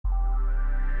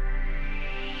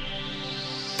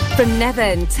From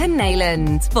Nevern to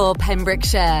Neyland for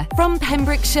Pembrokeshire. From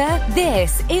Pembrokeshire,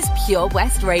 this is Pure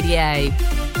West Radio.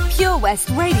 Pure West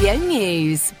Radio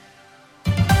News.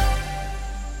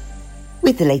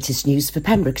 With the latest news for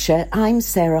Pembrokeshire, I'm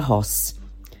Sarah Hoss.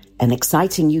 An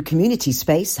exciting new community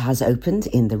space has opened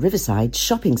in the Riverside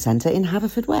Shopping Centre in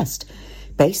Haverfordwest.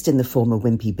 Based in the former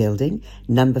Wimpy building,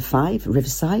 number 5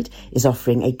 Riverside is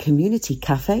offering a community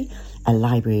cafe, a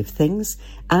library of things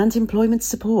and employment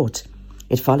support.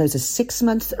 It follows a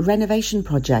 6-month renovation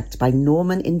project by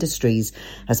Norman Industries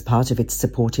as part of its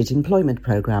supported employment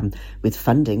programme with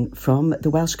funding from the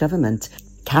Welsh Government.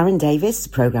 Karen Davis,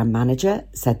 programme manager,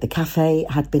 said the cafe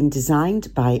had been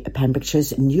designed by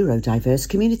Pembrokeshire's neurodiverse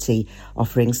community,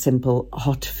 offering simple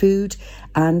hot food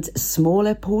and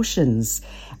smaller portions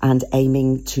and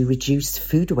aiming to reduce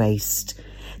food waste.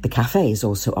 The cafe is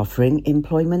also offering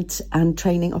employment and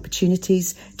training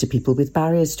opportunities to people with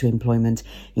barriers to employment,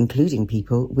 including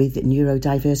people with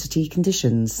neurodiversity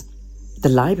conditions. The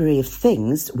Library of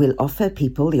Things will offer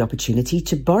people the opportunity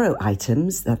to borrow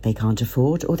items that they can't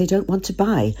afford or they don't want to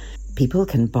buy. People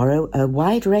can borrow a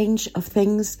wide range of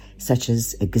things, such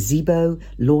as a gazebo,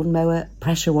 lawnmower,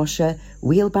 pressure washer,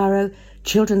 wheelbarrow,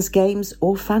 children's games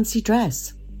or fancy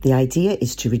dress. The idea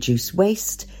is to reduce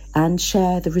waste and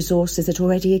share the resources that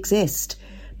already exist,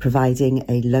 providing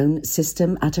a loan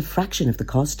system at a fraction of the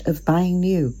cost of buying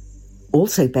new.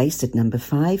 Also based at number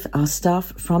 5 are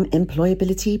staff from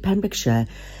Employability Pembrokeshire.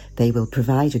 They will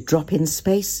provide a drop-in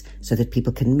space so that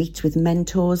people can meet with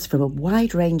mentors from a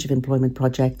wide range of employment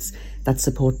projects that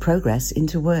support progress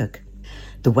into work.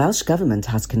 The Welsh Government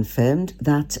has confirmed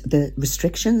that the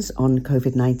restrictions on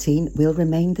COVID-19 will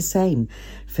remain the same.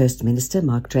 First Minister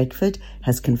Mark Drakeford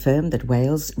has confirmed that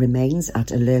Wales remains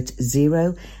at alert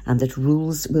 0 and that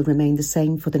rules will remain the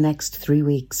same for the next 3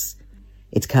 weeks.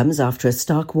 It comes after a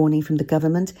stark warning from the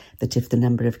government that if the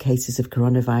number of cases of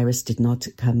coronavirus did not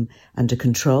come under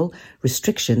control,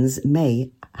 restrictions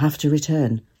may have to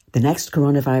return. The next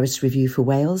coronavirus review for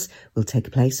Wales will take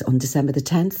place on December the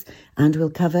 10th and will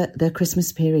cover the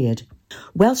Christmas period.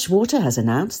 Welsh Water has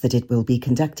announced that it will be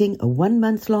conducting a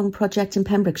 1-month-long project in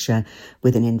Pembrokeshire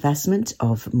with an investment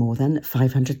of more than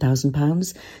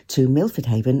 £500,000 to Milford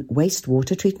Haven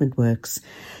Wastewater Treatment Works.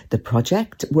 The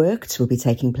project works will be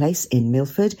taking place in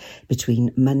Milford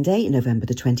between Monday, November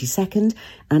the 22nd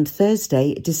and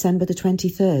Thursday, December the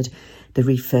 23rd. The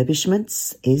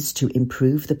refurbishments is to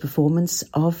improve the performance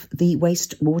of the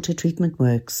wastewater treatment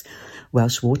works.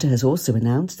 Welsh Water has also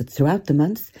announced that throughout the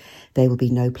month there will be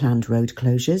no planned road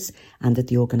closures and that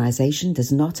the organisation does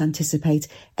not anticipate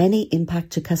any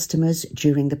impact to customers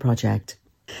during the project.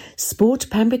 Sport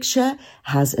Pembrokeshire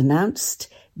has announced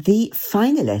the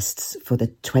finalists for the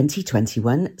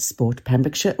 2021 Sport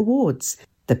Pembrokeshire Awards.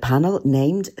 The panel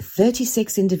named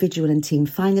 36 individual and team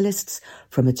finalists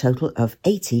from a total of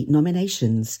 80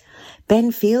 nominations.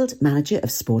 Ben Field, manager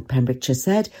of Sport Pembrokeshire,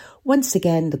 said, "Once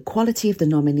again, the quality of the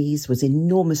nominees was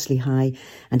enormously high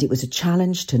and it was a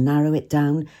challenge to narrow it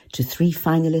down to 3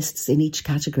 finalists in each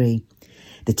category.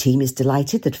 The team is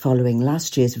delighted that following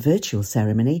last year's virtual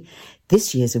ceremony,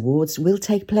 this year's awards will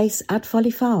take place at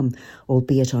Folly Farm,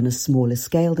 albeit on a smaller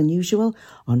scale than usual,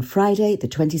 on Friday, the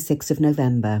 26th of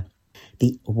November.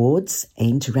 The awards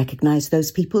aim to recognise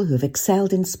those people who have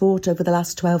excelled in sport over the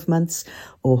last 12 months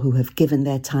or who have given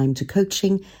their time to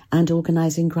coaching and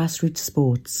organising grassroots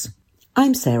sports."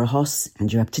 I'm Sarah Hoss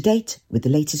and you're up to date with the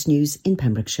latest news in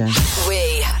Pembrokeshire.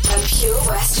 We are Pure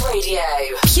West Radio.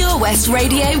 Pure West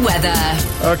Radio weather.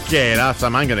 OK, last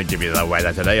time I'm going to give you the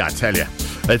weather today, I tell you.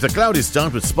 It's a cloudy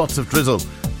start with spots of drizzle.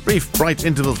 Brief bright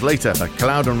intervals later, the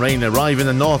cloud and rain arrive in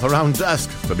the north around dusk,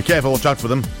 so be careful, watch out for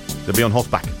them. They'll be on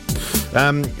horseback.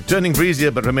 Turning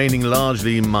breezier but remaining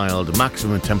largely mild.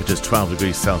 Maximum temperatures 12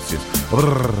 degrees Celsius.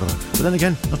 But then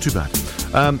again, not too bad.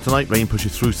 Tonight rain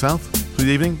pushes through south through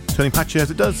the evening, turning patchy as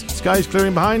it does. Skies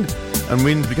clearing behind and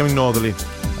winds becoming northerly,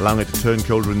 allowing it to turn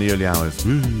colder in the early hours.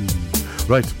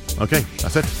 Right, okay,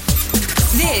 that's it.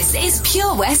 This is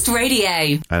Pure West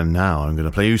Radio. And now I'm going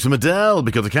to play you some Adele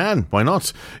because I can. Why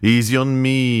not? Easy on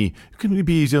Me. Can we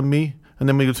be easy on me? And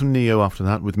then we go to Neo after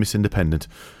that with Miss Independent.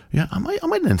 Yeah, I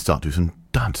might then start doing some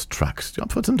dance tracks. Do you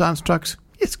want to put some dance tracks?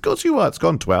 Yes, of course you are. It's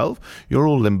gone 12. You're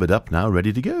all limbered up now,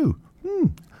 ready to go.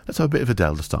 Let's have a bit of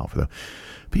Adele to start with, though.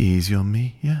 Be easy on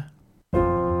me, yeah.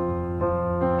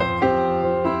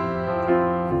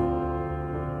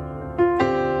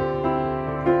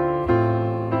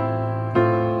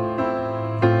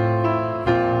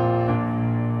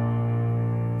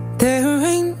 There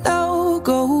ain't no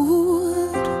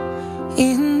gold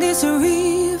in this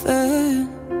river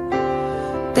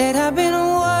that I've been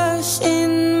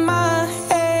washing my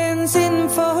hands in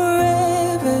for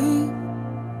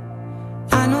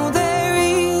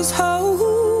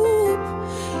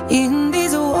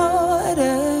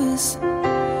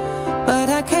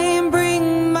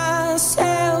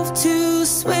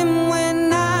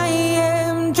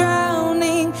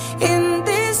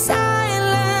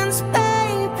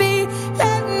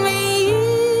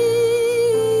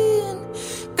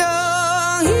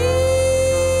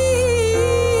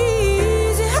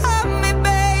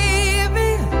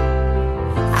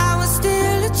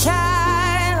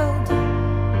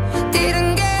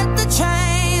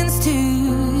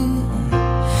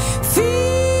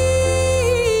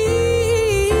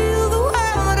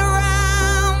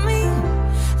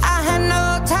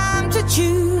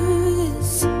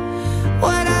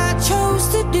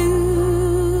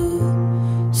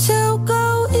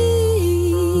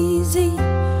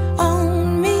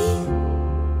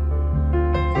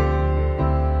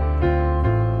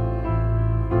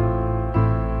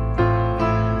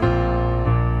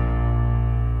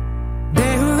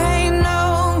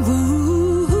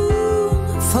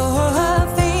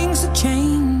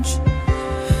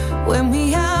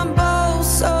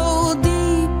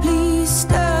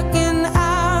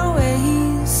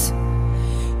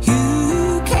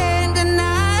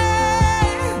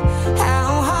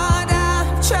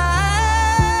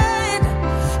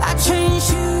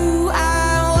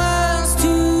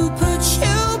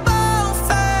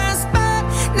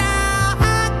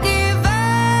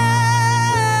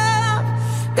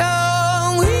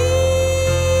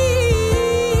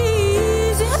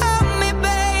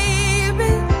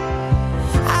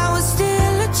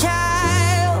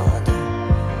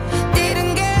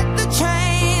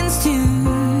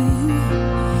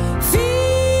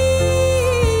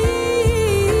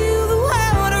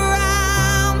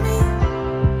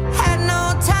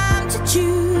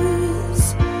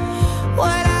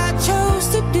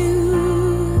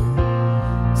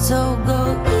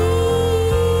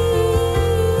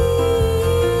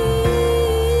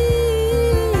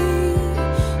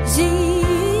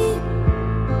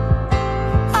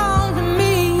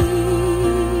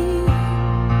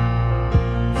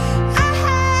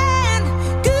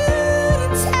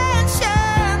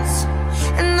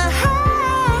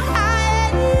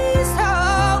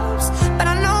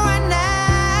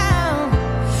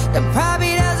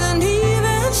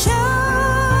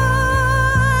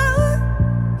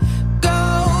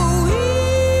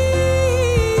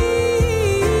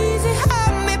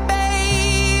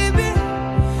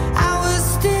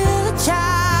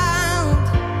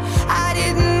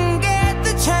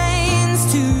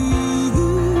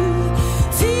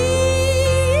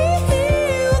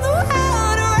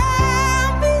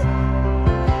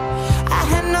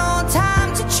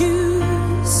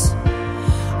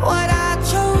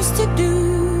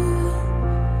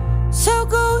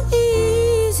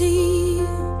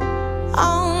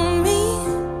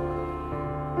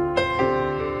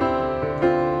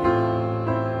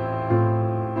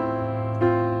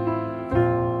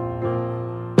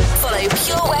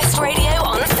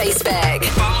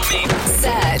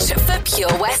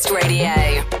Pure West Radio.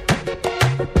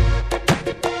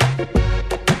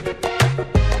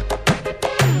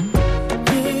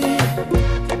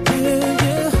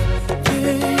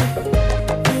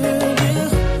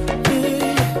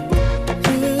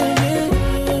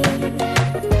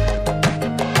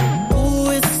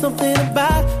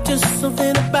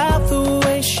 Something about the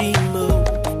way she moved.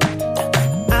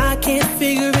 I can't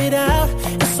figure it out.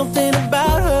 It's something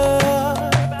about her.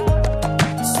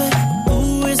 Say,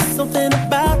 ooh, it's something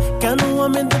about kind of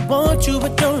woman that wants you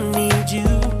but don't need you.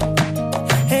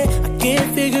 Hey, I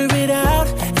can't figure it out.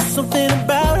 It's something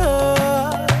about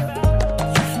her.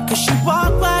 'Cause she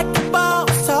walk like a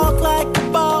boss, talk like a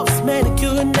boss,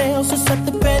 manicure and nails, just set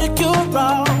the pedicure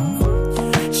off.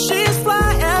 She's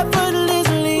fly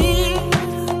effortlessly.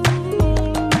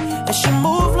 She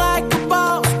move like a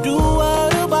boss, do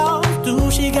what a boss do.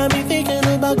 She got me thinking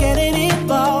about getting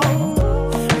involved.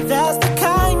 That's the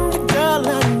kind of girl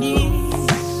I need.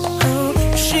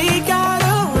 She got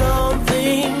her own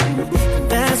thing.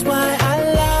 That's why I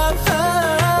love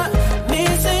her.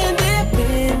 Miss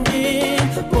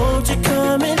Independent, won't you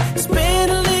come and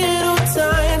spend a little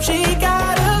time? She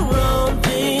got her own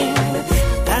thing.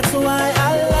 That's why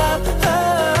I love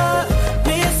her.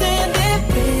 Miss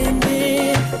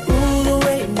Independent,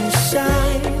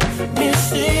 shine, Miss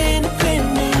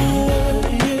Independent.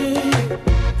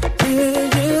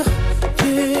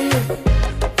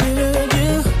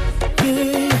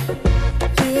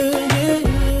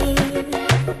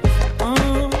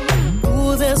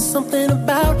 Ooh, there's something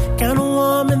about kind of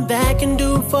woman that can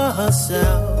do for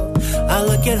herself. I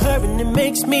look at her and it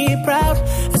makes me proud.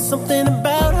 There's something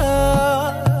about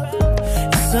her.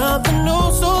 It's something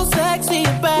oh so sexy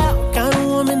about kind of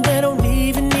woman that don't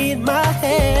even need my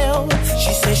help.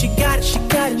 She says she got it,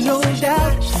 no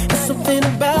doubt. There's something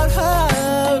about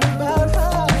her.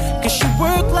 'Cause she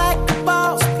work like a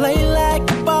boss, play like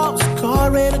a boss.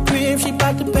 Car and a crib, she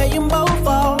bout to pay them both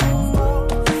off.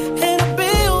 And the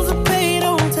bills are paid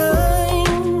on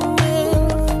time,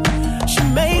 yeah. She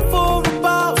made for a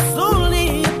boss, only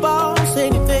a boss.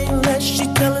 Anything less, she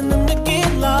telling them to get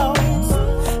lost.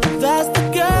 That's the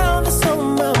girl that's on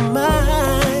my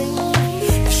mind.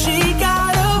 She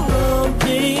got her own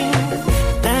thing.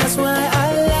 That's why I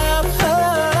love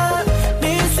her.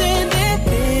 Miss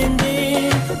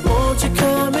Independent, won't you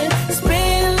come and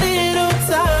spend a little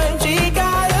time? She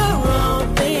got her own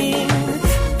thing.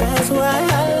 That's why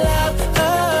I love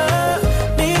her.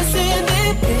 Miss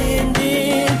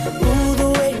Independent, ooh, the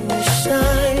way you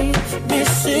shine.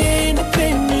 Miss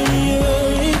Independent.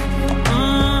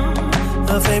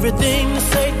 Her favorite thing to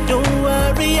say, don't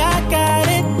worry, I got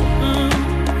it.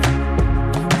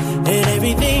 And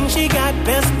everything she got,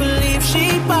 best believe she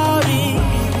bought it.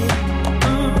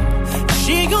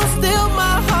 She gon' steal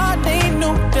my heart, ain't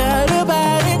no doubt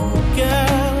about it.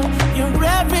 Girl, you're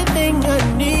everything I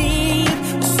need.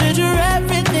 Said you're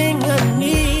everything I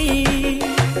need.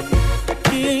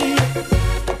 Yeah, yeah,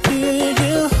 yeah,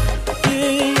 yeah,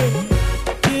 yeah,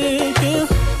 yeah,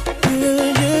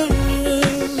 yeah, yeah.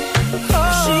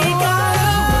 She got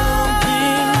her own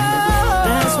thing.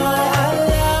 That's why I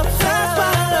love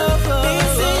her.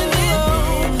 Miss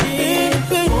Independent,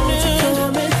 won't you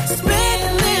come and spend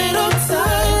a little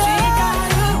time?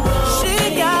 She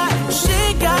got.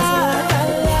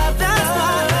 That's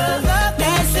why I love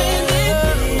Miss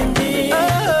Independent.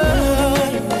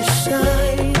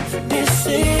 Shine, Miss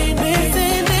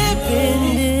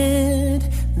Independent.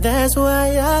 That's why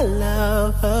I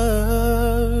love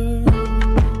her.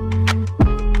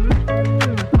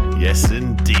 Yes,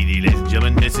 indeedy, ladies and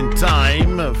gentlemen. It's in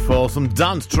time for some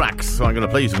dance tracks. So I'm going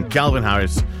to play you some Calvin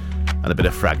Harris and a bit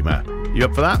of Fragma. You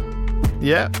up for that?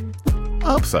 Yeah? I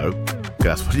hope so. 'Cause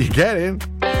that's what you're getting.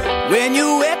 When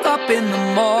you wake up in the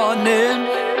morning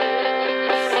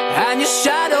and you're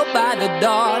shadowed by the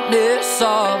darkness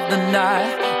of the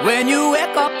night. When you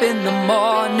wake up in the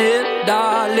morning,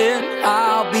 darling,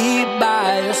 I'll be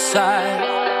by your side.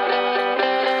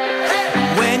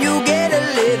 When you get a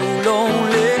little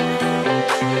lonely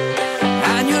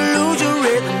and you lose your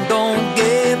rhythm, don't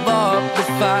give up the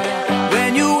fight.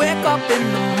 When you wake up in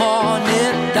the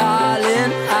morning,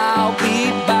 darling, I'll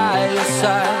be by your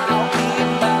side. I'll be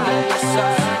by your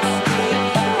side.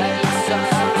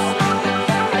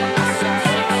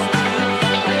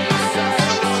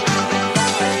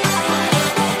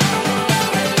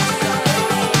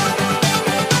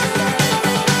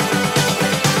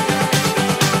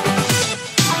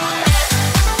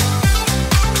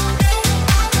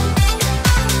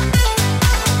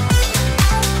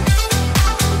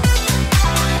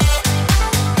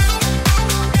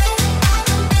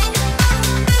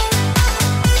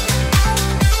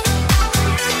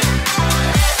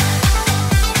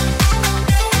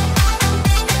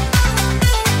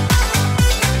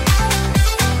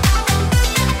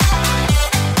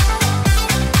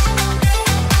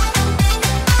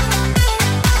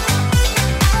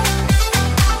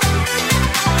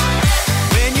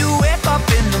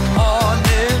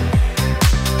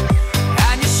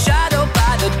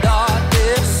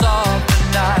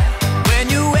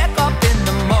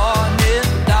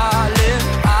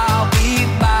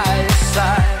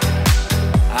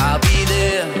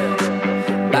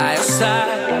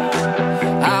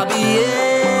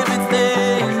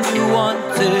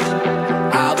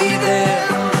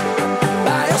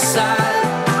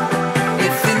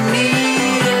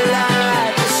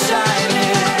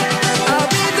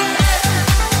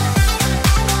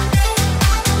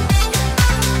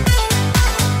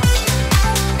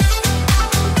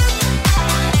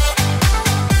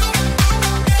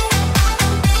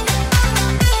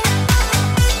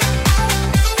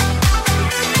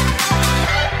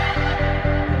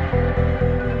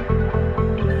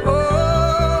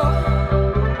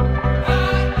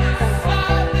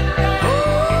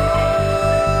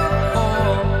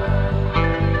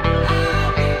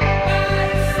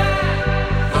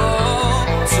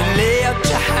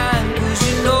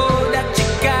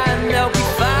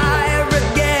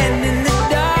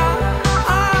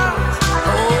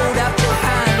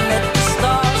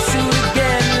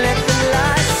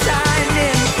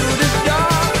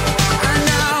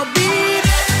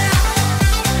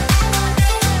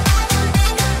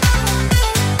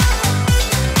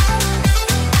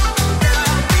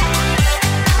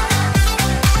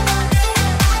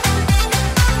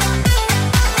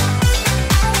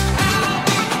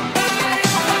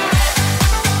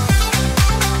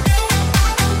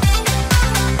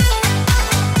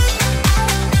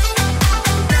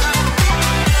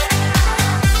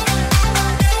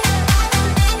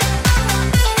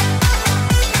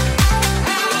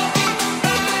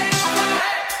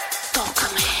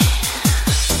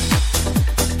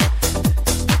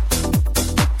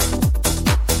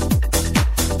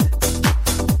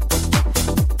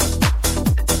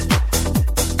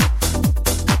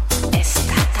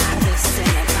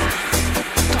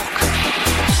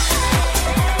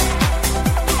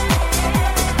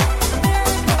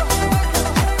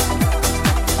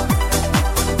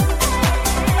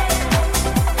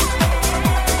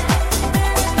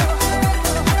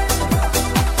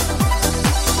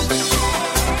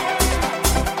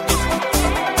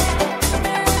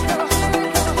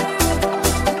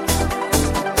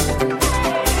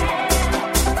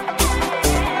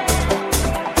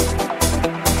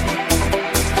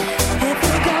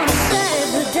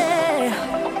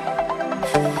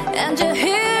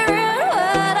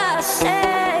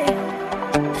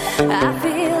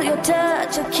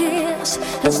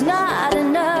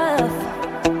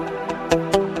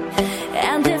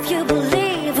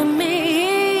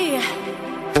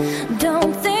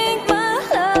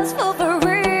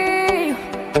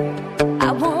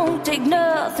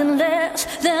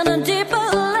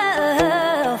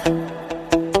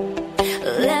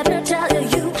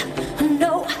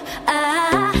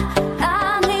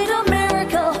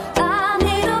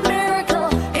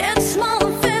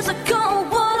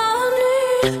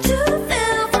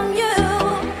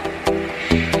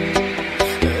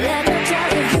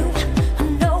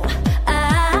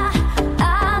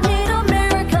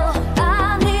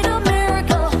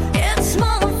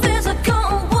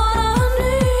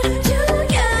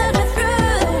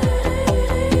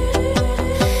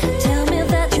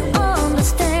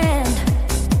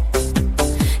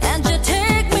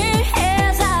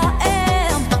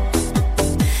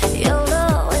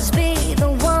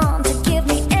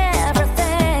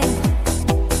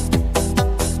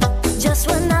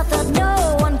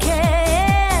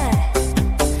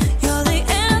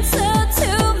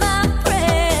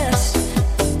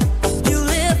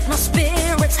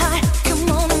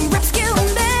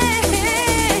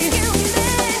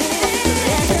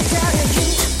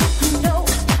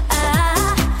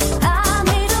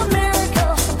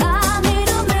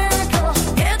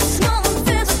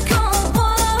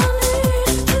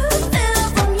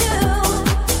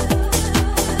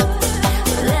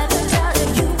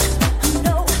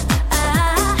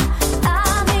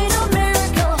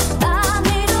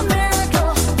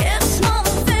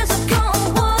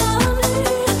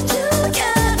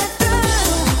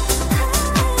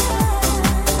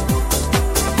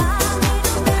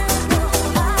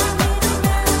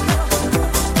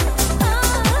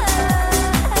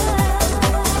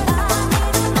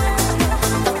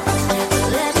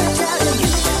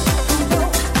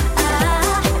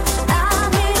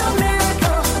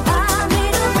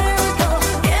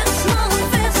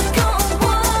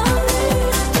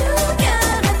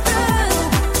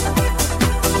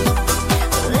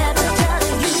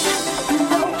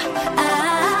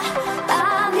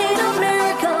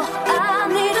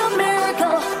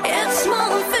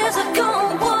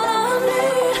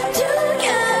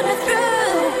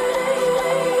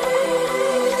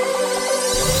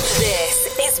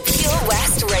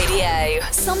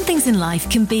 Things in life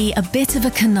can be a bit of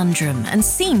a conundrum and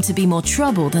seem to be more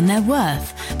trouble than they're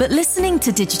worth. But listening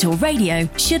to digital radio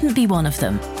shouldn't be one of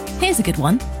them. Here's a good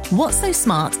one. What's so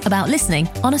smart about listening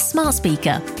on a smart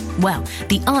speaker? Well,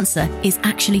 the answer is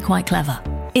actually quite clever.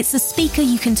 It's a speaker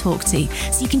you can talk to,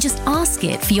 so you can just ask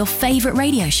it for your favourite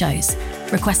radio shows.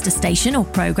 Request a station or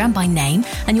programme by name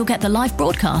and you'll get the live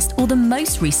broadcast or the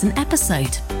most recent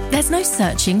episode. There's no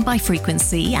searching by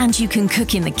frequency and you can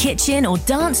cook in the kitchen or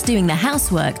dance doing the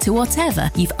housework to whatever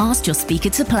you've asked your speaker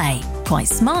to play. Quite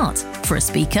smart for a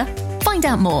speaker. Find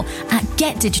out more at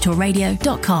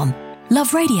getdigitalradio.com.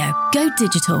 Love radio. Go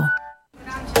digital.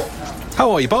 How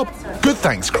are you, Bob? Good,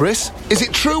 thanks, Chris. Is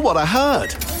it true what I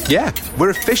heard? Yeah, we're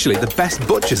officially the best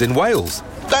butchers in Wales.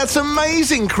 That's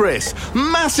amazing, Chris.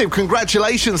 Massive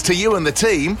congratulations to you and the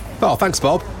team. Oh, thanks,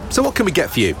 Bob. So what can we get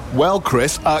for you? Well,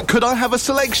 Chris, could I have a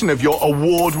selection of your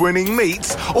award-winning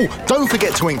meats? Oh, don't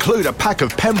forget to include a pack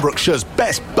of Pembrokeshire's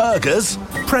best burgers.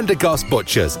 Prendergast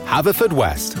Butchers,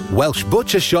 Haverfordwest, Welsh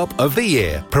Butcher Shop of the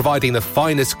Year, providing the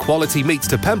finest quality meats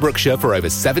to Pembrokeshire for over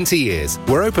 70 years.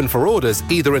 We're open for orders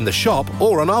either in the shop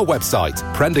or on our website,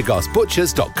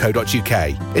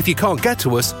 prendergastbutchers.co.uk. If you can't get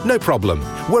to us, no problem.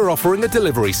 We're offering a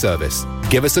delivery service.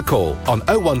 Give us a call on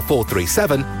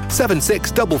 01437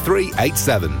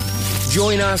 763387.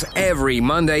 Join us every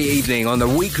Monday evening on the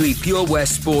weekly Pure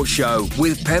West Sports Show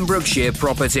with Pembrokeshire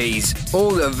Properties.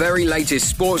 All the very latest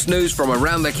sports news from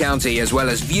around the county, as well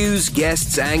as views,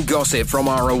 guests and gossip from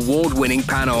our award-winning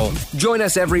panel. Join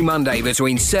us every Monday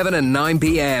between 7 and 9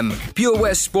 p.m. Pure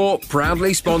West Sport,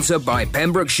 proudly sponsored by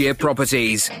Pembrokeshire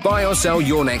Properties. Buy or sell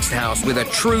your next house with a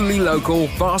truly local,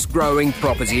 fast-growing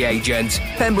property agent.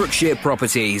 Pembrokeshire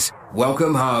Properties.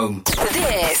 Welcome home.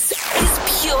 This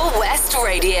is Pure West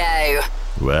Radio.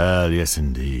 Well, yes,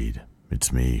 indeed.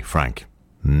 It's me, Frank.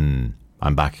 I'm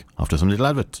back after some little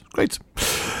advert. Great.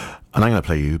 And I'm going to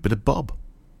play you a bit of Bob.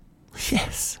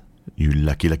 Yes. You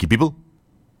lucky, lucky people.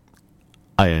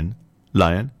 Iron,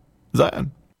 Lion,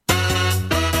 Zion.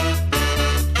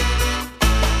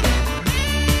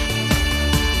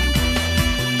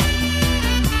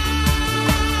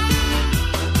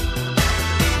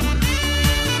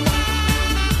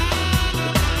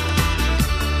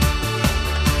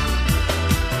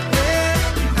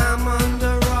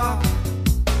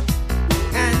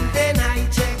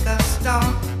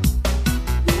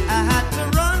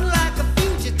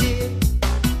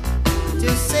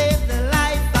 Save the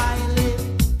life I live.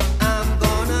 I'm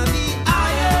gonna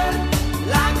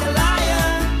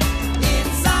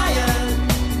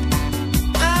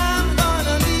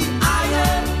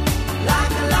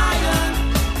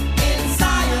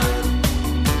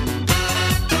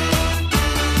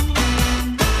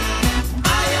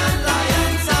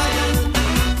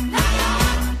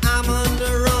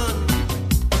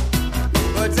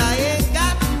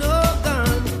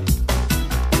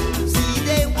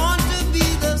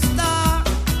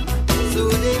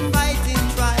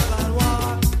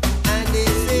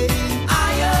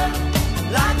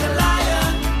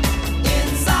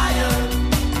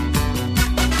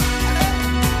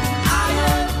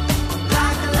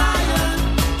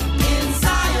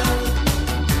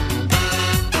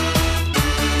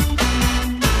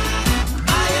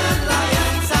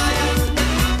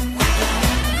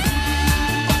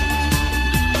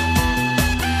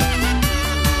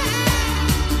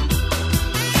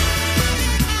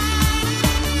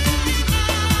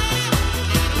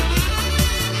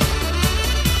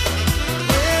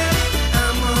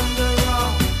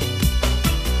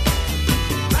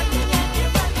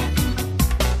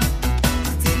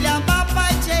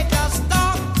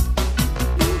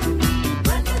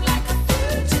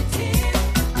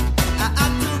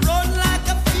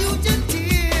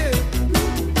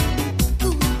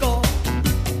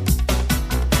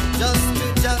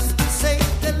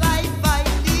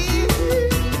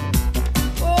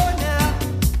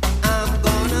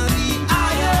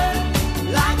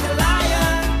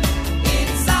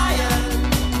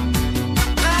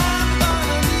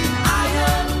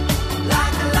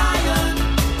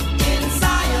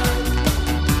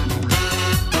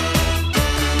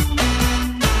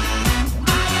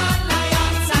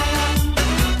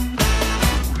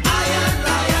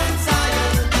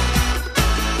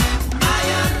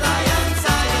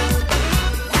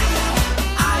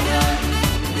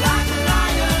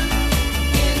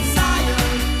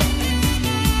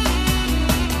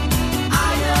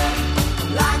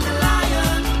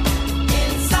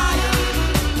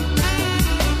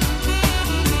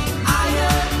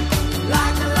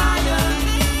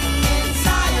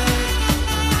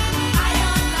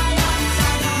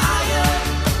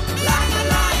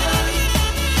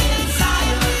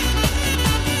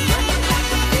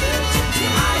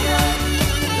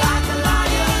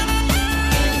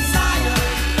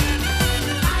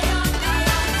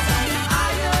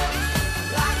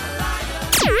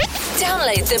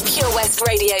the Pure West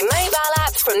Radio mobile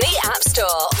app from the App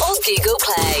Store or Google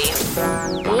Play.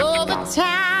 All the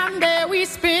time that we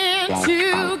spend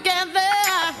together,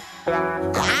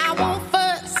 I won't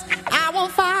fuss, I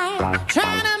won't fight,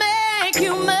 trying to make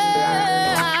you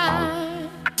mine.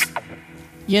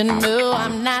 You know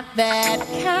I'm not that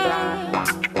kind.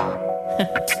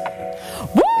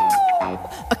 Woo!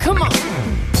 Come on.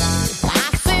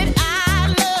 I said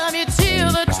I love you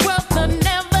till the 12th of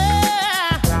never,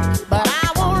 but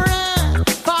I won't run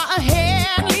far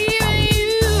ahead, leaving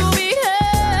you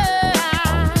behind.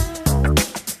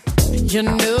 You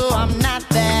know I'm not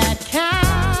that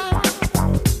kind,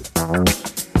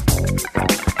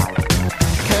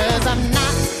 'cause I'm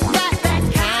not that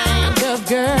kind of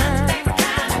girl.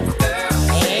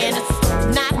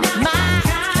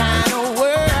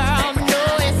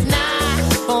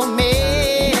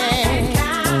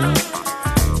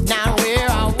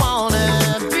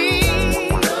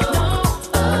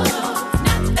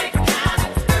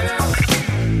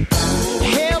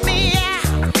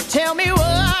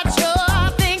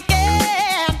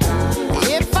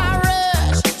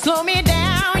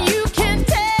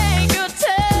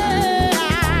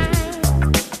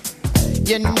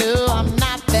 You know I'm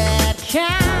not that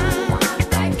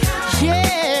kind.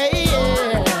 Yeah,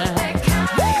 yeah.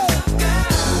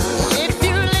 If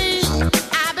you leave,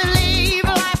 I believe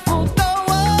life will go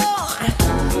on.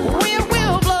 Wind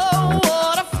will blow,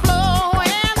 water flow,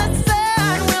 and the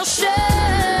sun will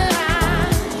shine.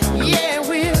 Yeah,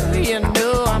 will. You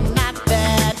know I'm not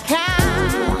that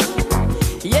kind.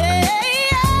 Yeah,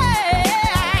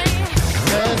 yeah.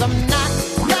 'Cause I'm not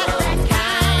that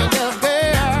kind of girl.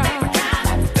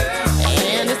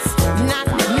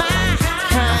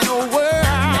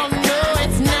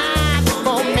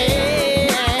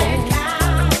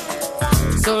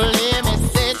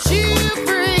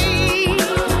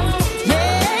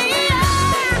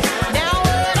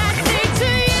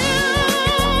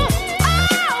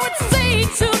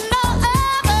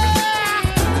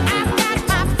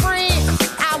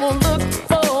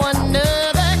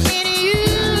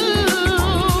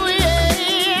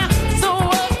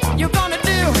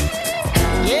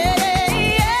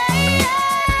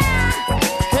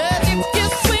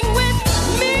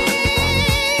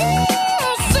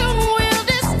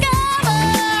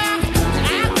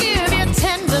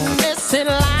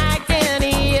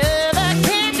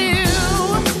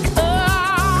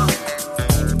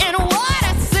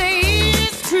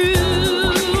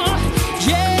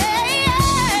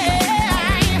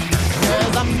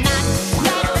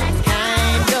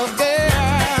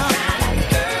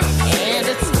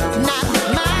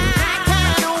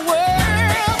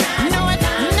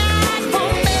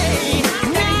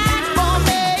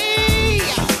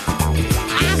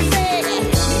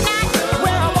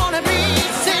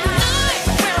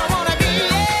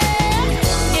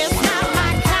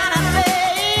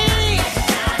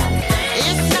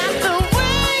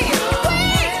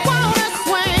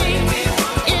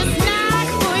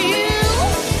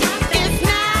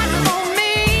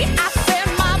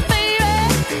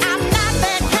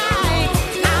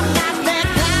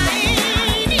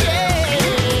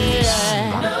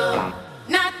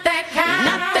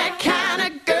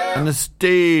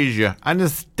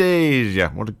 Anastasia.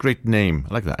 What a great name.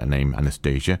 I like that name,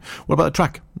 Anastasia. What about the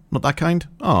track? Not that kind?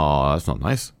 Oh, that's not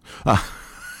nice.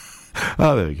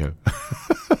 Oh, there we go.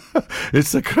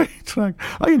 It's a great track.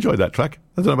 I enjoyed that track.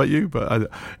 I don't know about you, but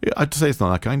I'd say it's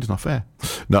not that kind. It's not fair.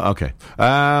 No, okay.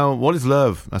 What is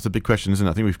love? That's a big question, isn't it?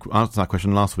 I think we've answered that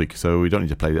question last week, so we don't need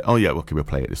to play it. Oh, yeah, okay, we'll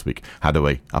play it this week.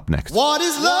 Hadaway, up next. What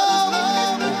is love?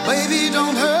 Baby,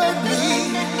 don't hurt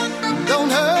me. Don't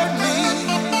hurt me.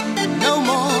 No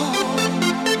more.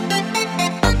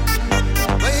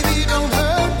 Baby, don't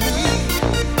hurt me.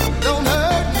 Don't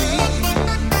hurt me.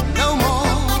 No more.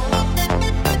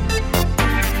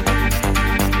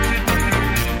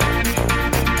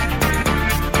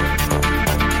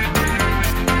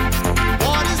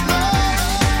 What is love?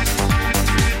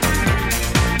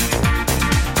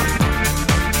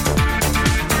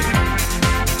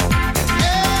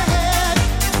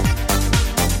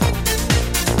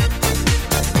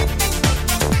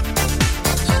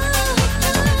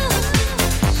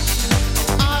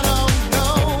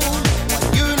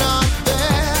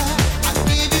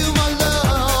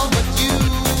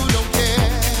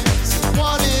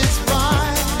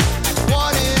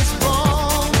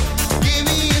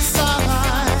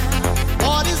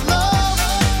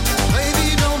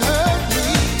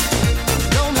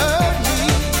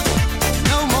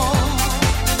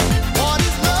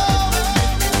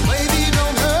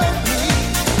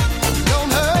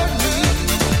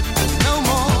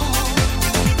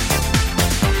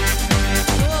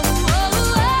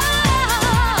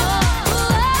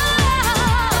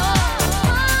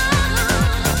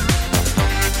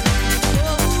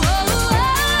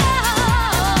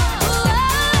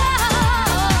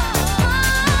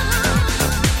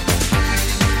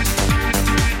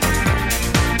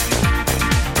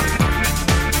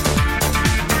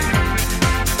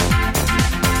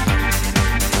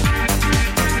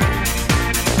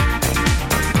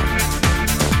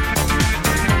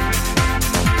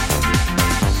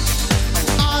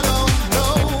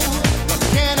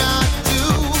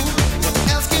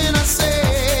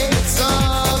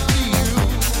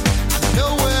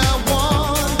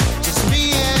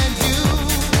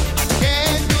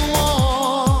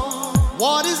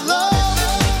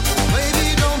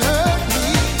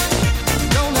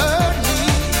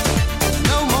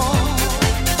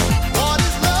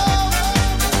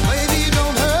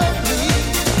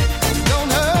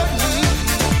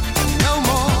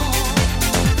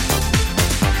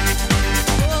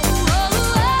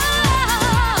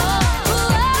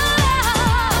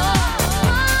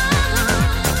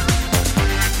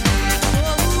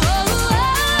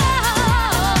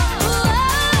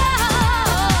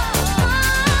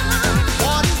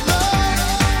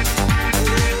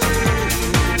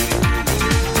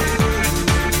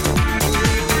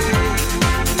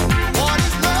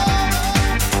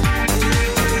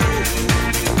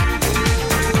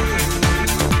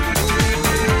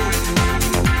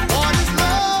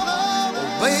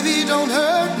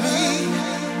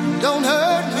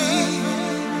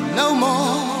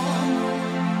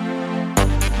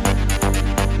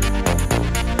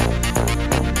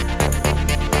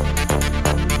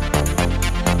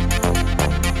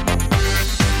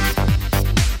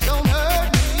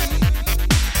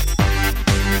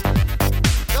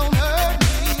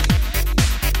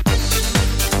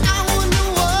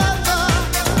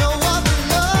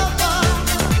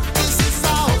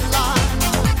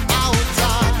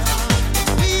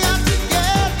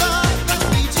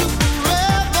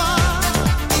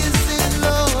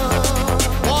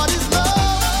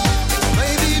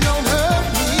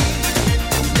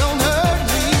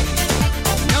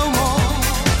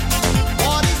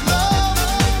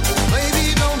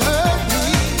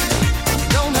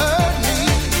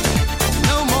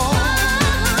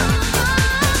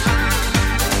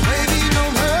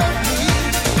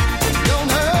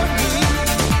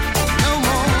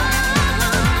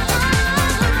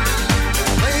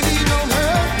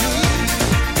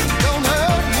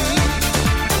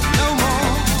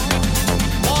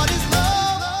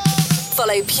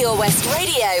 Follow Pure West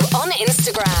Radio on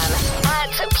Instagram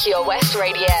 @Pure West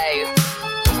Radio.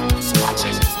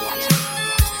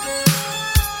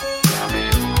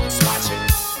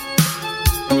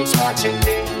 Who's watching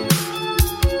me?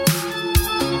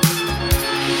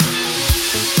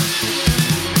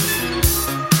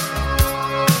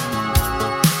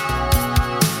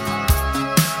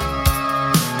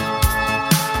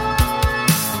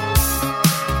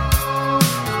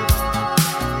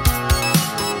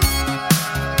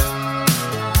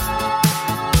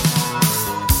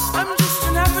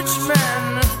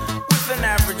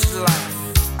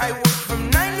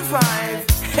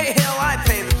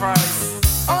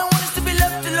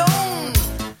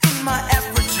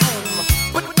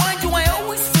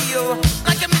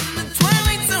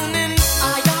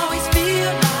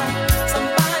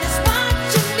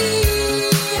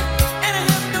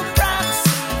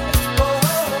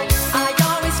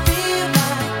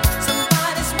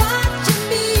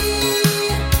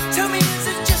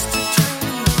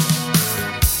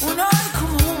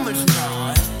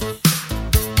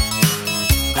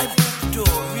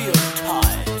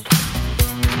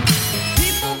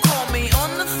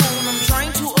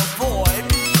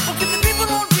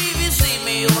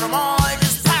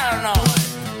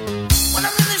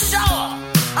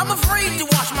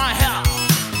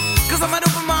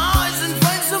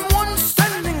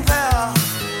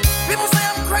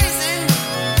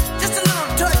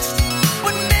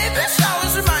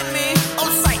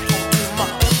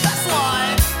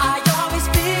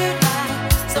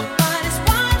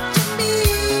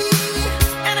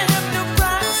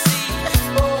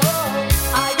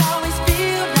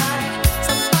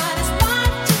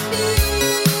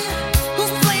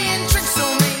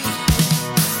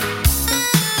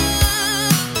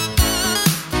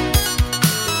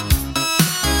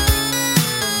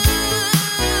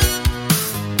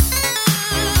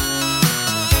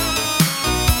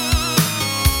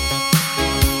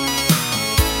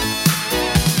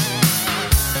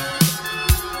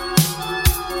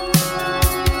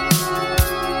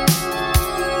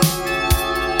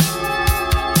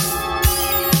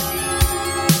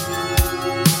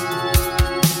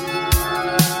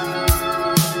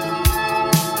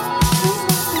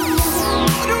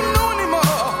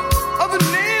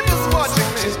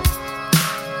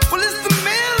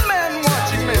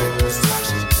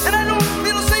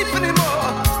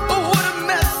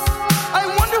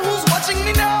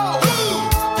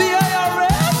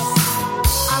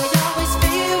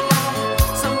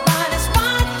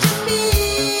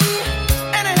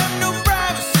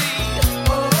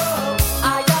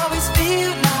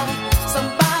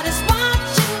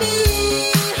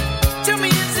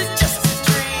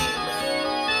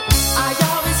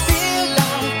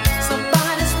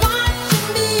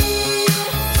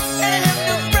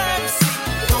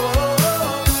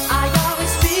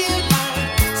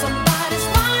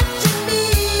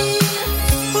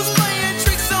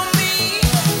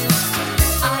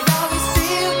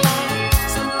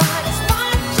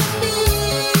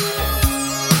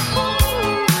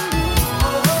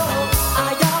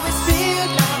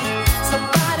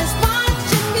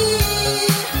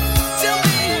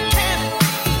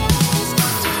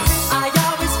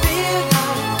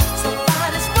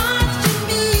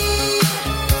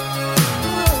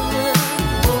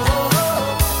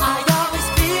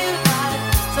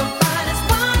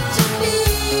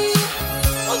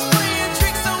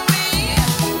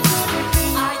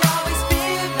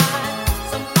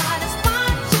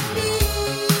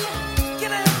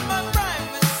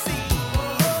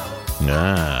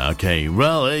 Okay,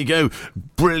 well, there you go.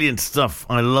 Brilliant stuff.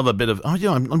 I love a bit of... Oh,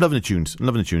 yeah, I'm loving the tunes. I'm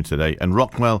loving the tunes today. And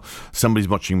Rockwell, Somebody's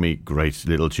Watching Me. Great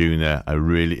little tune there. I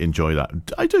really enjoy that.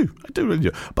 I do really enjoy.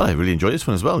 But I really enjoy this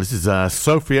one as well. This is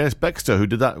Sophie S. Bextor, who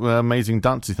did that amazing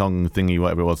dance-a-thong thingy,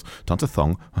 whatever it was.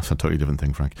 Dance-a-thong? That's a totally different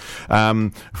thing, Frank.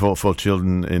 For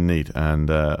children in need. And,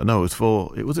 no, it was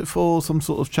for... Was it for some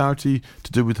sort of charity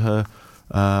to do with her...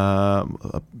 her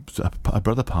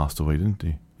brother passed away, didn't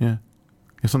he? Yeah.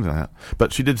 Something like that.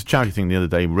 But she did a charity thing the other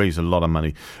day, raised a lot of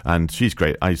money, and she's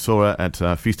great. I saw her at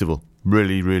Festival.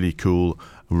 Really, really cool,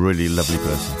 really lovely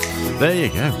person. There you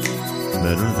go.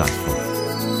 Murder on the Dance Floor.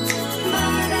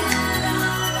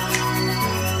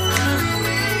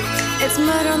 It's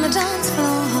murder on the dance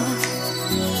floor.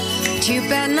 But you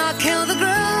better not kill the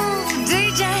groove,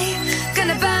 DJ.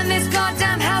 Gonna burn this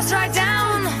goddamn house right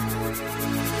down.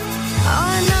 Oh,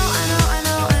 I know.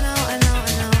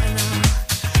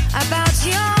 About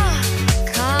your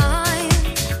kind.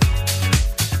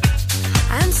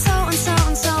 And so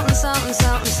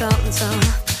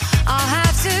I'll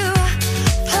have to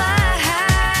play.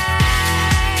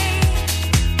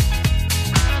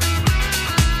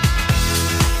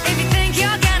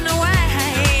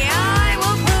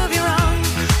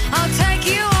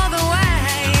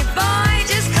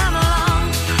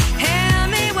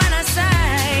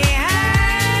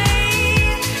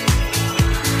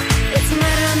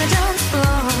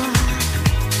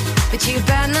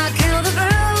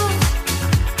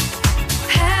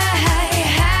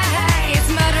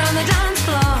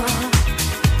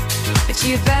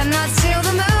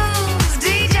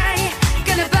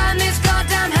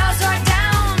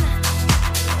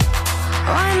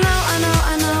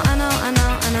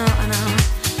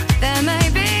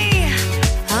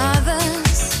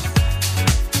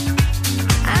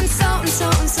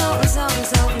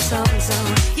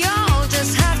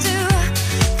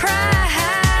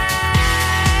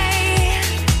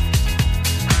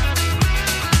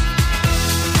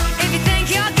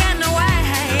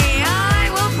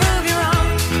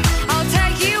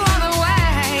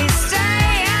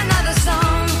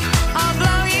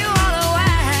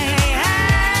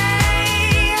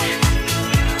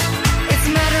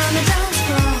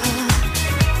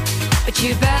 but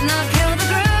you better not kill the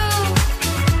groove.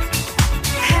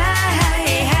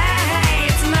 Hey, hey,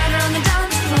 it's murder on the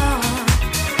dance floor,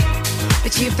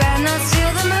 but you better not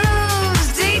steal the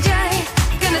moves. DJ,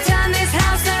 gonna turn this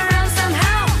house around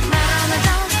somehow. Murder on the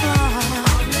dance floor,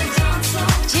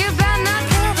 but you better not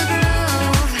kill the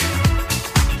groove.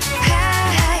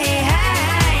 Hey,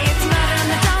 hey, it's murder on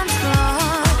the dance floor,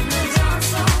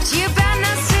 but you better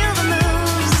not steal the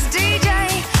moves. DJ,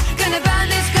 gonna burn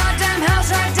this goddamn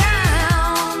house right down.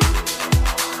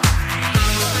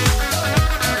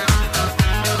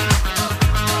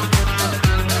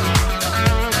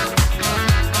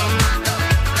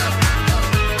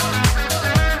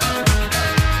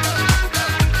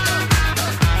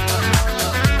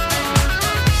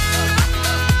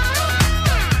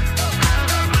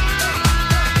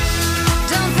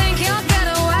 Don't think you'll get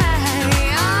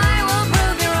away, I will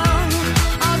prove you wrong.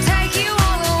 I'll take you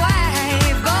all the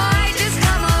way, boy, just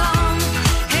come along.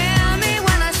 Hear me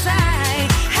when I say,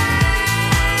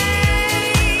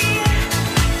 hey,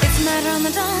 it's murder on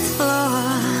the dance floor,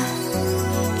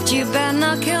 but you better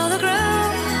not kill the groove.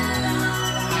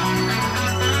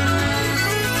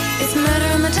 It's murder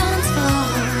on the dance floor,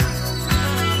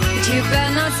 but you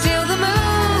better not steal the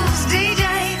moves. DJ,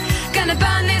 gonna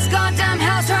burn this goddamn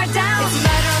house right down. It's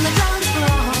murder on the dance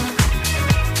floor,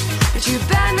 but you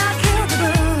better not kill the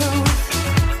groove.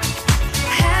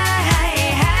 Hey,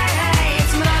 hey, hey,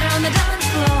 it's murder on the dance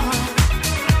floor,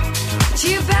 but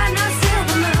you better not steal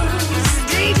the moves.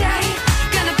 DJ,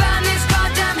 gonna burn this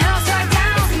goddamn house right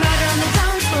down. It's murder on the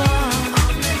dance floor,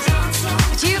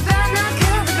 but you better not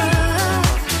kill the groove.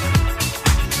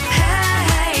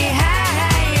 Hey,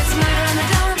 hey, it's murder on the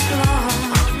dance floor,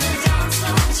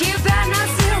 but you better not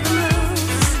steal the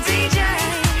moves. DJ,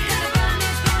 gonna burn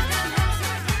this goddamn house right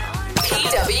down.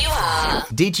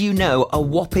 PWR. Did you know a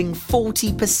whopping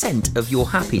 40% of your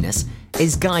happiness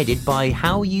is guided by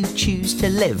how you choose to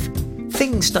live?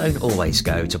 Things don't always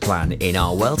go to plan in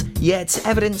our world, yet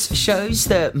evidence shows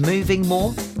that moving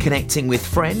more, connecting with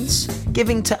friends,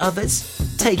 giving to others,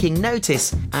 taking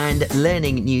notice, and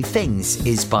learning new things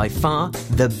is by far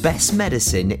the best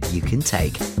medicine you can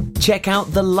take. Check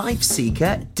out the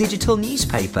LifeSeeker digital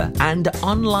newspaper and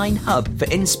online hub for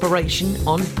inspiration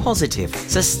on positive,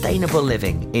 sustainable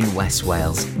living in West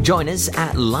Wales. Join us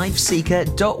at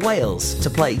lifeseeker.wales to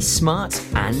play smart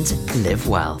and live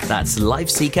well. That's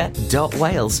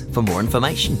lifeseeker.wales for more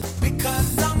information.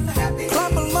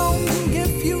 Clap along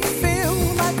if you feel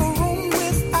like a room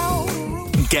without a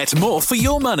room. Get more for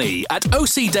your money at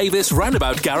OC Davis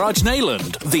Roundabout Garage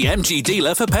Neyland, the MG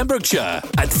dealer for Pembrokeshire.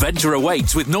 Adventure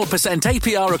awaits with 0%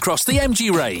 APR across the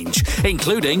MG range,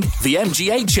 including the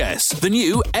MG HS, the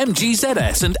new MG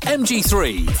ZS and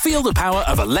MG3. Feel the power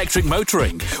of electric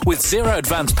motoring with zero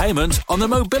advance payment on the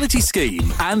mobility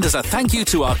scheme. And as a thank you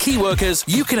to our key workers,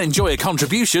 you can enjoy a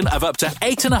contribution of up to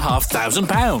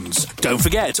 £8,500. Don't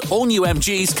forget, all new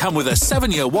MGs come with a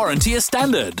 7-year warranty as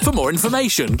standard. For more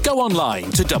information, go online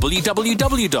to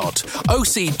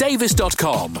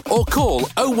www.ocdavis.com or call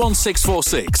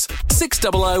 01646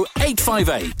 600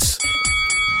 858.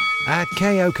 At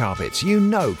KO Carpets, you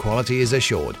know quality is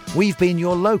assured. We've been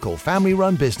your local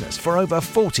family-run business for over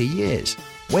 40 years.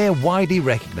 We're widely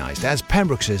recognised as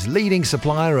Pembrokeshire's leading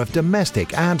supplier of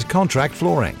domestic and contract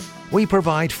flooring. We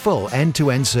provide full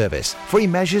end-to-end service, free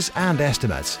measures and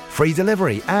estimates, free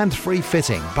delivery and free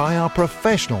fitting by our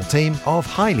professional team of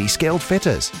highly skilled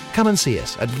fitters. Come and see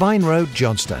us at Vine Road,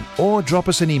 Johnston, or drop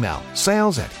us an email,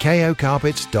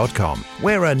 sales@kocarpets.com.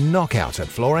 We're a knockout at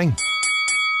flooring.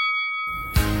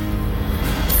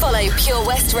 Follow Pure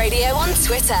West Radio on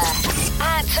Twitter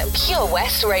at Pure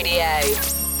West Radio.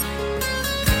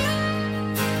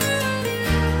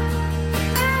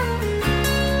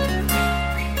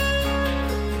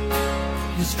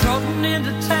 You're strutting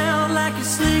into town like you're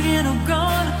slinging a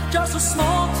gun. Just a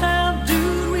small town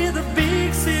dude with a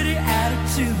big city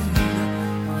attitude.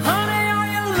 Honey, are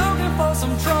you looking for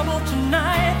some trouble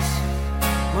tonight?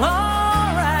 Well,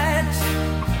 alright.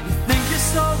 You think you're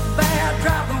so bad,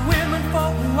 drop the women for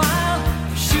a while.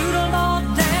 Shoot them all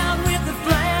down with the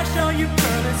flash on your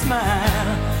pearly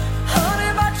smile.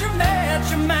 Honey, but you're mad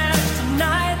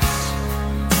tonight.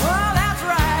 Well, that's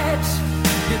right.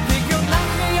 You think you'll knock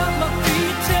me off my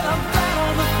feet till I'm flat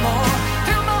on the floor,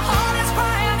 till my heart is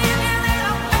crying in and then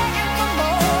I'm begging for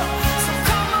more. So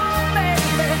come on,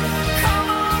 baby, come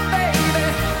on, baby,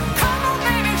 come on,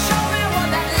 baby, show me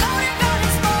what that loaded gun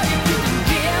is for. You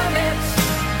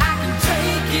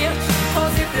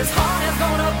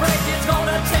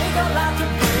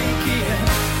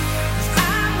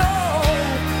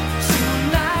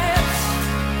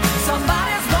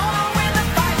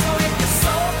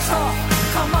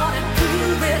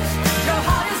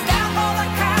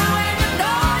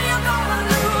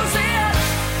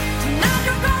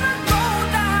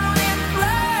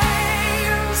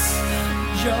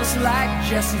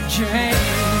Jesse James.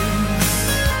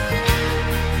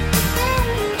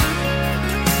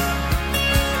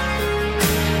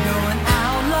 You're an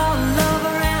outlaw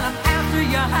lover and I'm after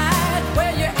your hide.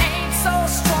 Where you ain't so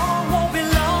strong, won't be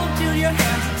long till your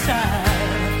hands are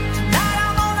tied. Tonight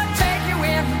I'm gonna take you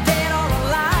in, dead or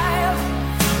alive.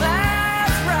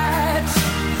 That's right.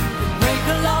 Break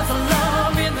the laws of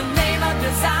love in the name of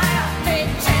desire. Take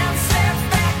 10 steps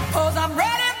back, 'cause I'm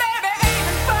ready, baby, aim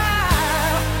and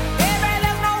fire. Baby,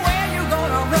 there's nowhere you're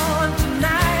gonna run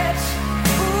tonight.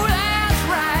 Ooh, that's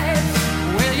right.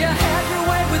 Well, you had your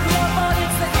way with love, but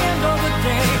it's the end of the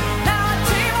day. Now a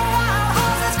team of wild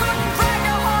horses couldn't drag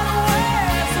your heart away.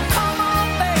 So come on,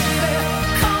 baby,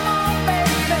 come on,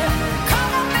 baby,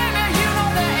 come on, baby. You know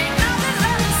there ain't nothing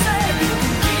left to say. You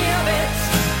can give it,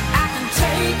 I can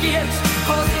take it.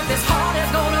 'Cause if this heart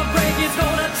is gonna break, it's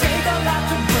gonna take a lot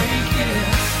to break it.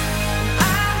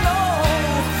 I know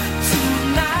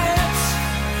tonight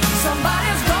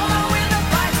somebody's gonna win the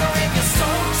fight. So if you're so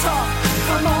tough,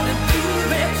 come on and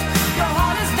prove it. Your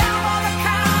heart is down on the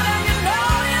count and you know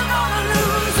you're gonna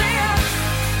lose it.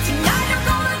 Tonight you're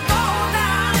gonna go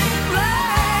down in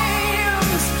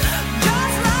flames,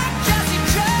 just like Jesse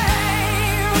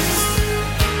James.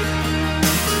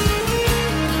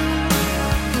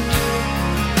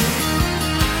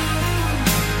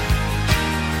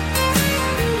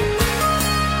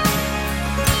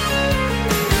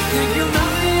 Think you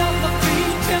knock me off my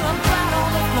feet till I'm flat on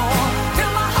the floor,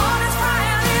 till my heart is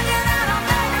crying in it and I'm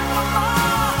begging for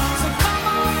more. So come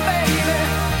on, baby,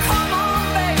 come on,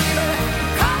 baby,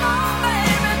 come on,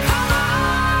 baby, come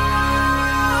on.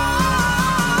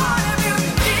 If you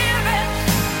give it,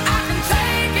 I can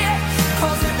take it.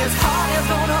 'Cause if this heart is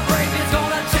gonna break, it's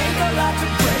gonna take a lot to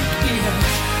break it.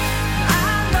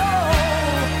 I know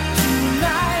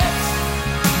tonight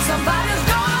somebody's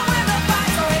gonna win the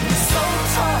fight. So if you're so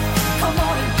tough, come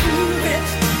on and prove it.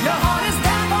 Your heart is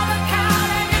down for the count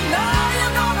and you know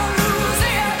you're gonna lose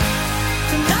it.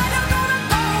 Tonight you're gonna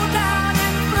go down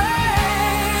in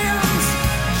flames,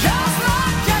 just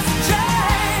like Jesse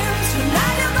James.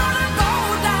 Tonight you're gonna go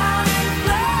down in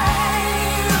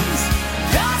flames,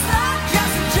 just like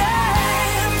Jesse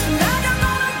James. Tonight you're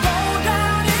gonna go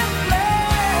down in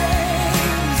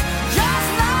flames, just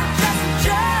like Jesse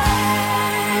James.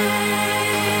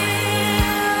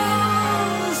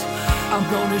 I'm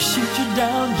gonna shoot you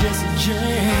down, Jesse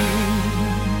James.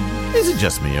 Is it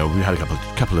just me, or we had a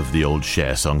couple of the old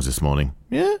Cher songs this morning?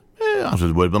 Yeah? After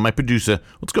the word by my producer.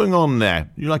 What's going on there?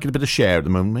 You liking a bit of Cher at the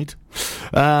moment, mate?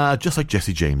 Just like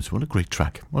Jesse James. What a great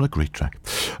track. What a great track.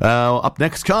 Up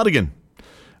next, Cardigan.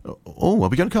 Oh, are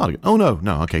we going to Cardigan? Oh, no.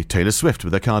 Okay, Taylor Swift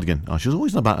with her Cardigan. Oh, she's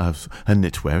always about her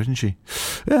knitwear, isn't she?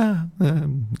 Yeah.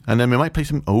 And then we might play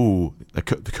some... Oh, the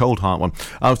Cold Heart one.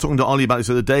 I was talking to Ollie about this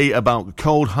the other day, about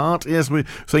Cold Heart. Yes, we're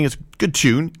saying it's a good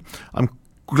tune. I'm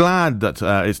glad that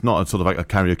it's not a sort of like a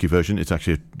karaoke version. It's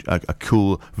actually a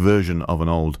cool version of an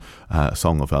old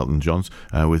song of Elton John's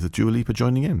with Dua Lipa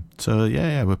joining in. So,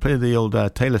 yeah, we'll play the old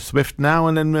Taylor Swift now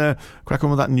and then crack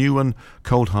on with that new one,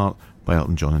 Cold Heart, by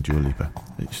Elton John and Dua Lipa.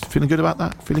 Feeling good about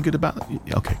that? Feeling good about that?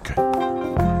 Okay, good.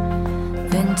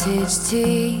 Vintage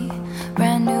tea,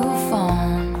 brand new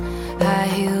phone, high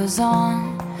heels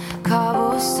on,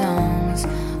 cobblestones.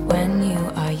 When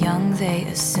you are young, they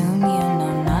assume you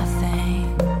know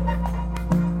nothing.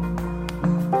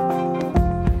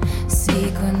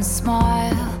 Sequin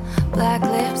smile, black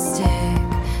lipstick,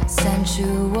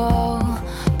 sensual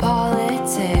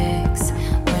politics.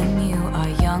 When you are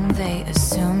young, they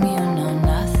assume you know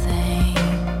nothing.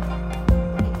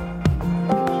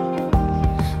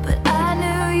 But I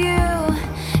knew you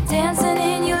dancing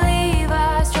in your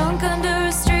Levi's, drunk under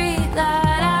a street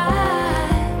light.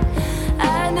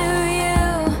 I knew you,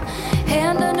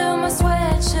 hand under my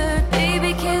sweatshirt,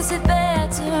 baby, kiss it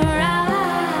better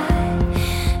right.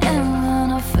 And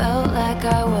when I felt like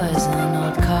I was an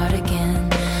old cardigan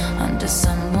under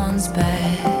someone's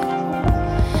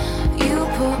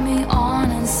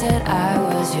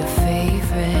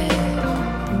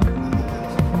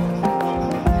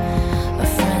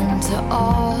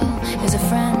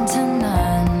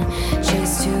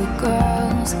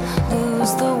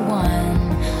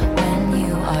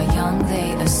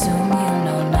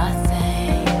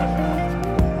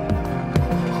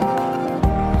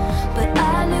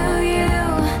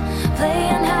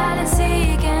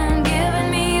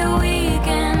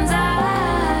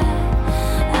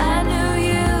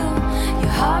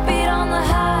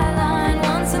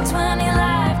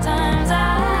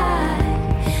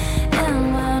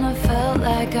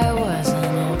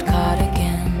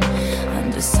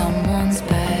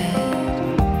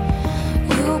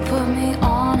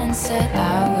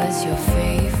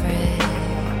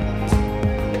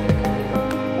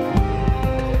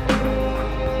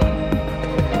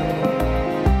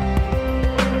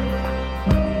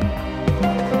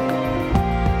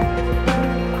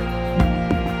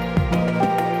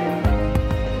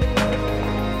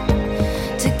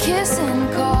Racing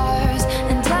cars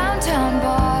and downtown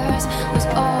bars was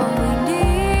all we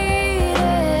needed.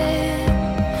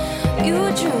 You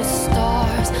drew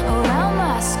stars around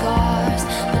my scars,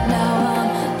 but now I'm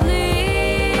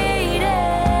bleeding.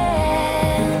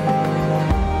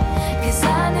 'Cause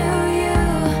I knew you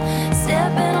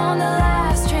stepping on the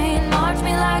last train, marked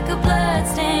me like a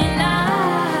bloodstain.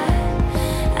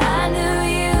 I knew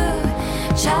you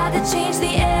tried to change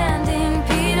the ending,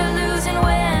 Peter losing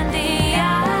Wendy.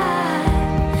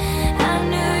 I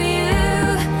knew you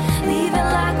leaving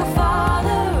like a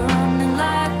father, running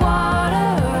like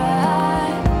water.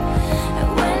 And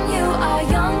when you are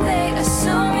young, they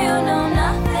assume you know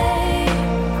nothing.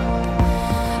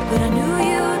 But I knew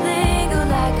you'd linger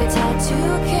like a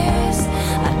tattoo kiss.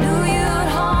 I knew you'd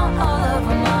haunt all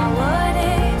over my what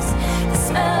ifs. The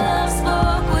smell of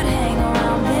smoke would hang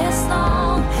around this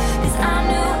long. 'Cause I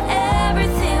knew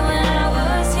everything when I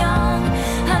was young.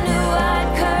 I knew I'd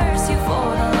curse you for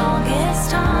the longest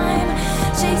time,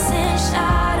 chasing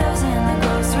shadows in the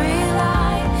grocery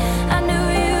line. I knew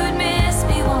you'd miss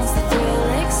me once the thrill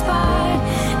expired,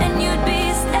 and you'd be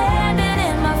standing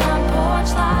in my front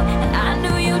porch light. And I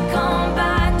knew you'd come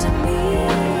back to me.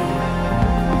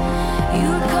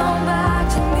 You'd come back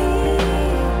to me.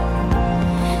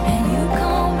 And you'd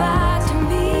come back to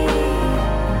me.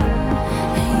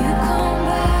 And you'd come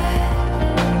back.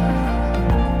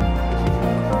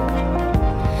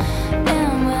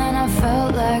 And when I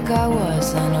felt like I was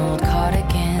an old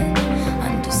cardigan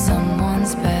under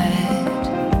someone's bed,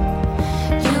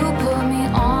 you put me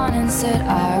on and said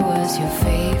I was your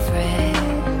favorite.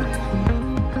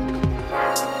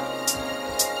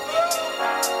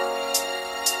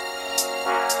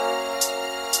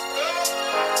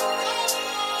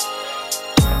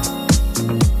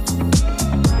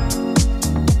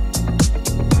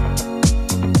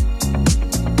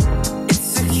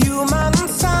 It's a human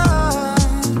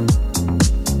sign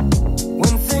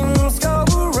when things go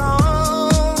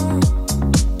wrong,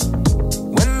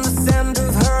 when the scent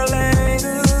of her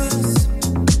lingers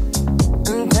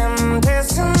and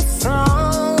temptation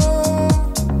strong.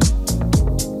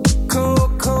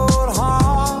 Cold, cold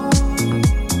heart,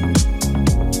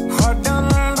 hard done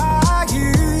by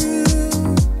you.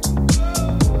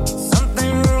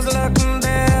 Something's looking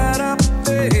better,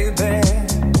 baby.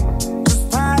 Just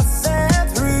passing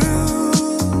through.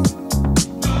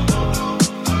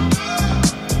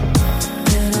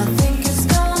 And I think it's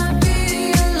gonna be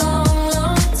a long,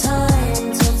 long time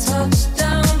till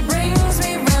touchdown brings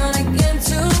me round again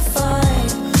to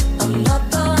find I'm not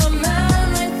the man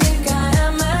they think I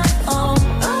am at home.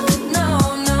 Oh no,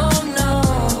 no, no.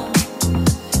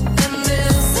 And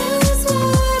this is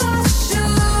what I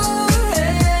should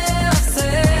have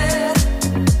said.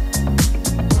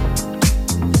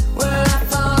 Well, I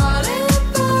thought it,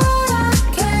 but I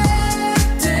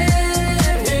kept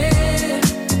it hid.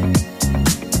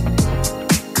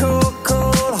 Cold,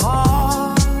 cold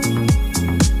heart,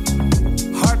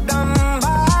 hard done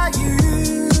by you.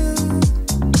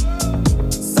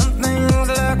 Something's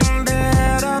looking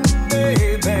better,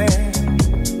 baby.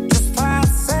 Just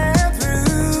passing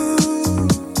through.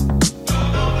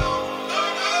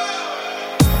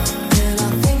 And I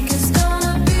think it's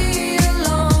gonna be a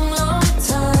long, long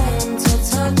time till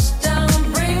touchdown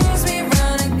brings me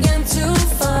round again to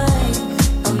find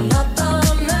I'm not the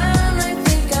man they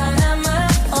think I am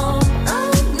at home.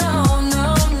 Oh no, no,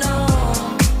 no.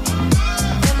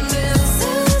 And this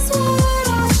is what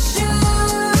I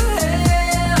should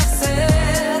have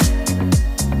said.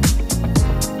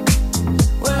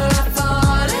 Well, I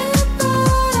thought it,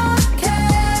 but I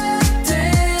kept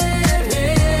it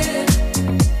hid.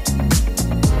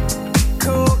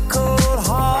 Cold, cold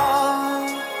heart,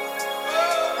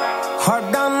 hard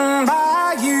done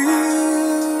by you.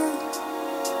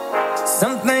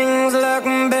 Something's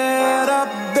looking better,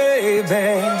 baby.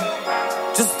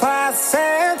 Just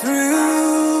passing through.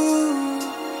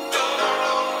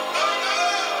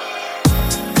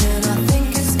 And I think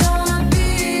it's gonna be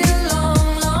a long,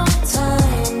 long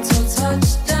time till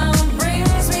touchdown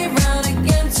brings me round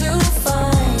again to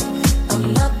find I'm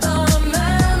not the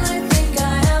man they think I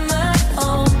am at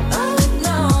home. Oh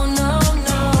no, no,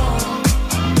 no.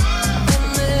 And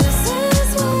this is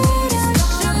what I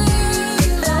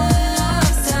should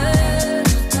have said.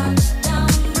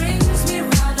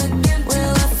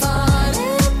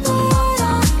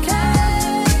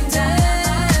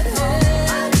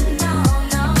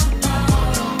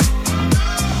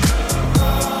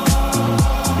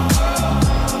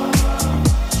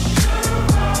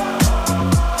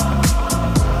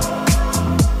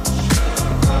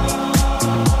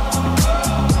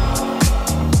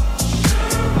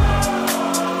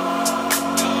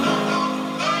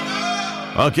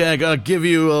 Okay, I gotta give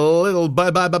you a little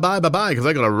bye-bye, because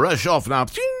I gotta rush off now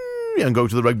and go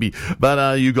to the rugby.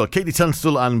 But you got Katie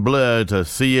Tunstall and Blur to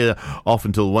see you off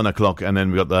until 1 o'clock, and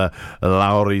then we got the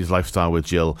Lowry's Lifestyle with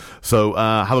Jill. So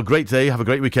have a great day, have a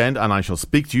great weekend, and I shall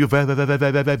speak to you very, very,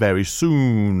 very, very, very, very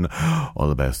soon. All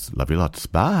the best. Love you lots.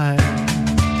 Bye.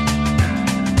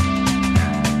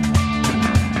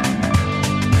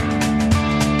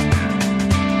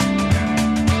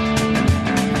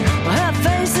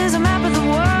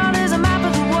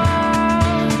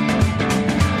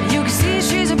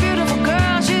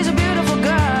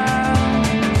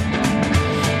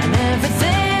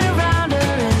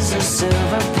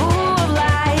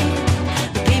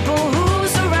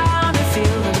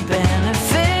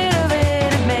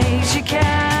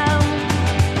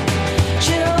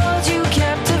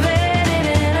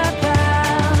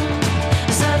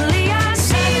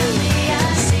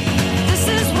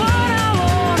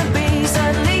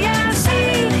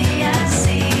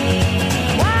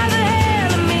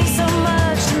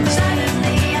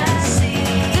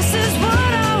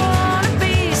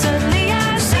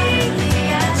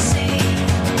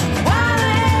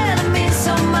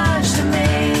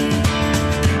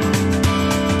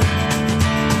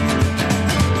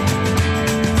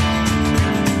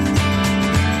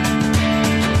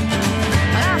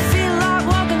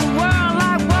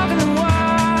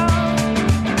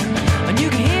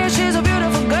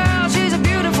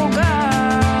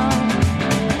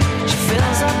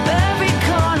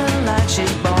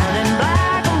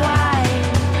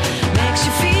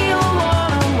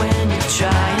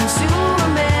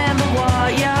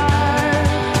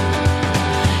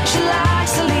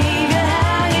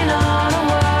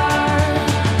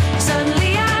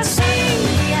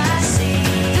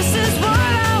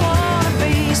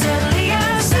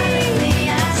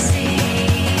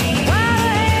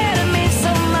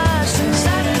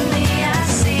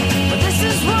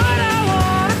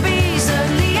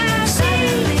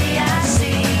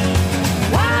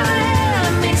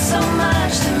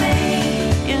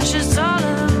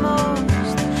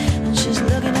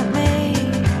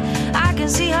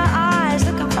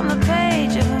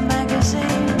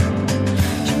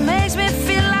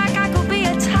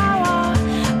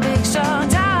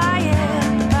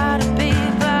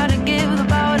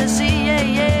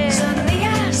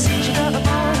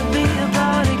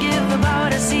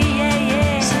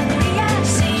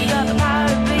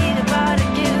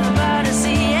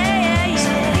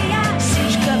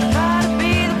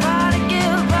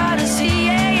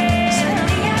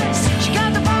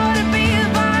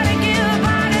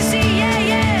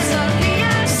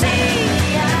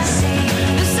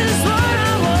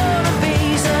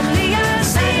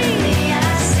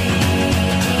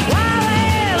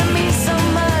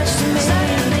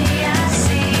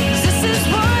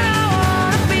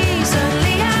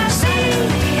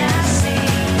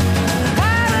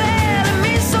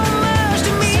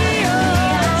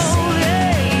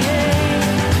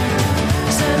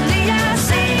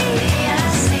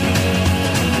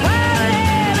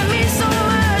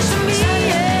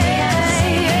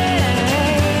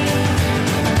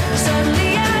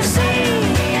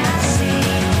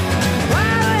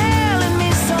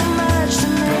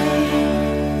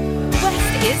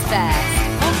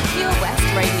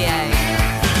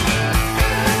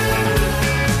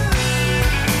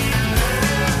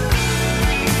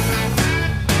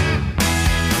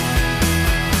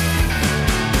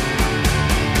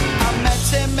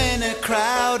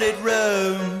 crowded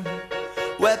room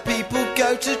where people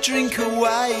go to drink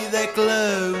away their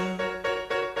gloom.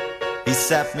 He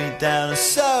sat me down and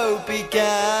so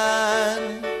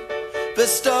began the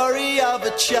story of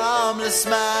a charmless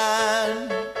man,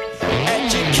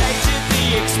 educated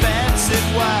the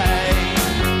expensive way.